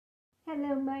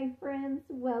Hello, my friends.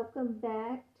 Welcome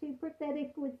back to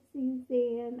Prophetic with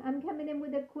Suzanne. I'm coming in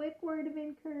with a quick word of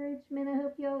encouragement. I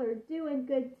hope y'all are doing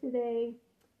good today.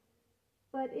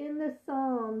 But in the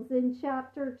Psalms, in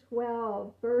chapter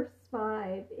 12, verse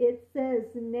 5, it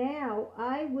says, "Now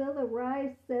I will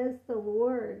arise, says the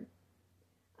Lord.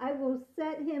 I will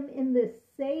set him in the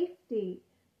safety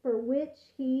for which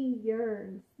he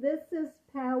yearns." This is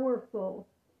powerful.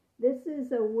 This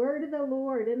is a word of the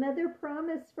Lord, another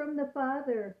promise from the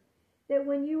Father, that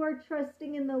when you are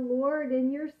trusting in the Lord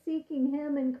and you're seeking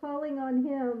him and calling on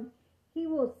him, he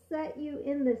will set you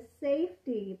in the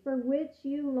safety for which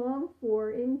you long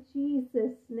for in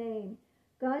Jesus' name.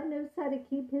 God knows how to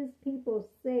keep his people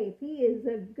safe. He is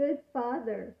a good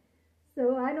Father.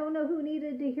 So I don't know who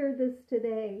needed to hear this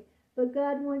today, but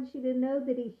God wants you to know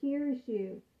that he hears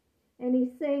you. And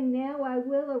he's saying, "Now I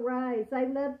will arise." I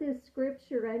love this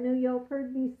scripture. I know y'all have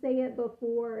heard me say it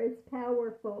before. It's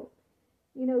powerful.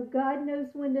 You know, God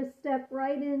knows when to step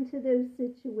right into those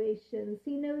situations.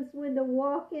 He knows when to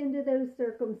walk into those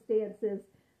circumstances.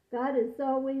 God is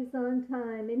always on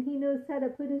time, and he knows how to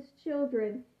put his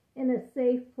children in a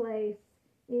safe place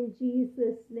in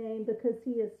Jesus' name because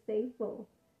he is faithful.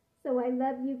 So I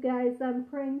love you guys. I'm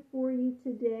praying for you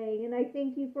today. And I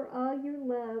thank you for all your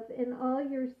love and all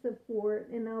your support.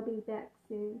 And I'll be back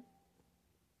soon.